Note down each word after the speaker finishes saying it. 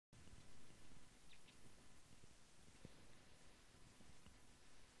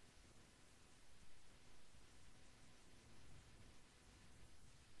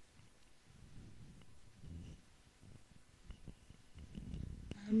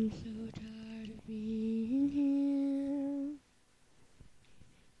I'm so tired of being here,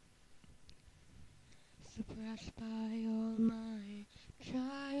 suppressed by all my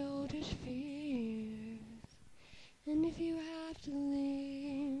childish fears. And if you have to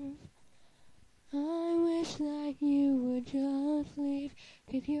leave, I wish that you would just leave,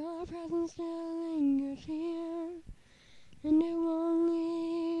 'cause your presence still lingers here, and it won't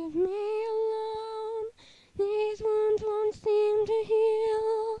leave me alone. These wounds won't seem to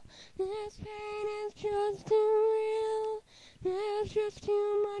heal. This pain is just too real. There's just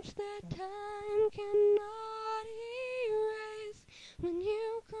too much that time cannot erase. When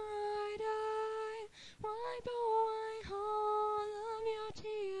you cried, I wipe away all of your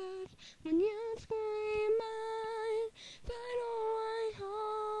tears. When you scream, I fight away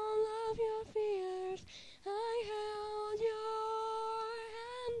all of your fears. I held your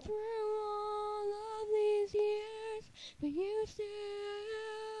hand through all of these years, but you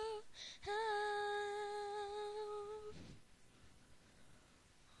still have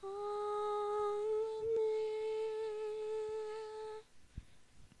all of me.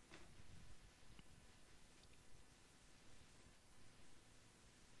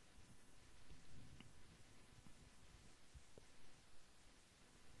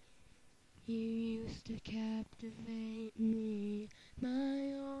 You used to captivate me,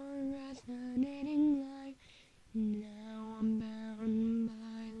 my own resonating light. Now I'm bound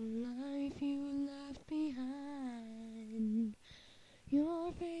by the life you left behind.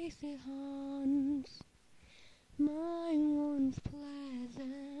 Your face, it haunts my once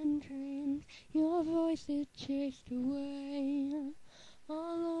pleasant dreams. Your voice, it chased away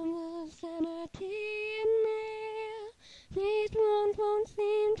all of the sanity in me. These wounds won't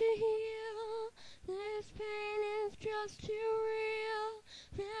seem to heal. This pain is just too real.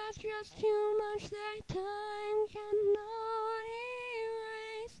 There's just too much that time cannot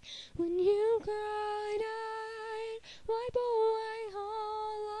erase. When you cried, I'd wipe away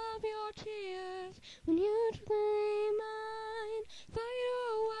all of your tears. When you'd scream, I'd fight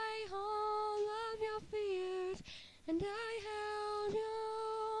away all of your fears. And I held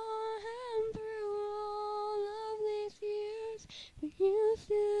your hand through all of these years, but you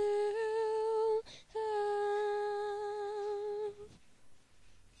still have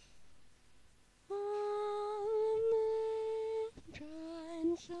all of me. I'm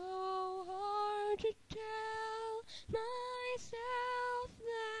trying so hard to tell myself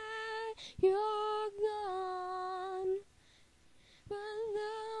that you're gone, but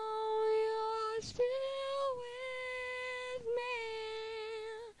though you're still with me,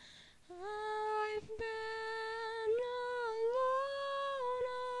 I've been alone all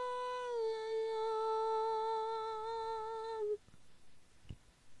along.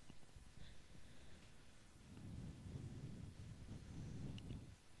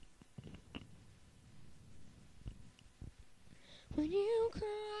 When you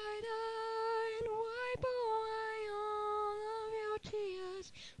cried, I'd wipe away all of your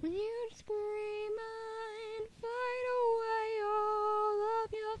tears. When you'd scream,